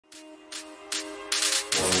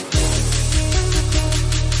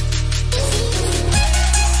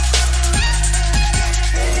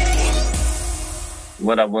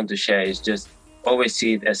what I want to share is just always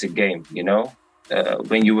see it as a game.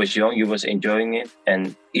 When you was young, you was enjoying it,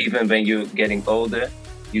 and even when you're getting older,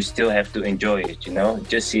 you still have to enjoy it.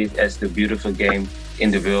 Just see it as the beautiful game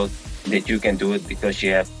in the world that you can do it because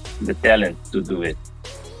you have the talent to do it.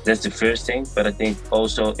 That's the first thing. But I think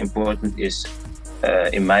also important is,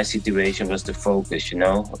 in my situation, was the focus.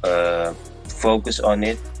 Focus on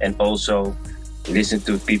it, and also listen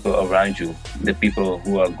to people around you, the people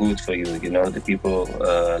who are good for you. The people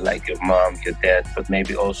like your mom, your dad, but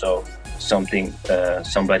maybe also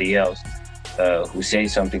somebody else who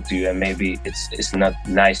says something to you, and maybe it's not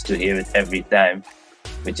nice to hear it every time.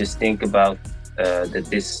 But just think about that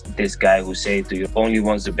this guy who say to you only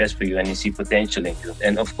wants the best for you, and he see potential in you.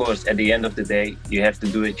 And of course, at the end of the day, you have to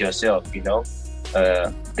do it yourself.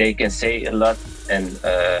 They can say a lot, and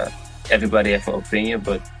everybody have an opinion,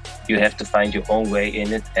 but you have to find your own way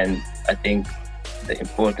in it. And I think the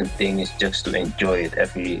important thing is just to enjoy it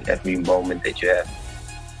every moment that you have.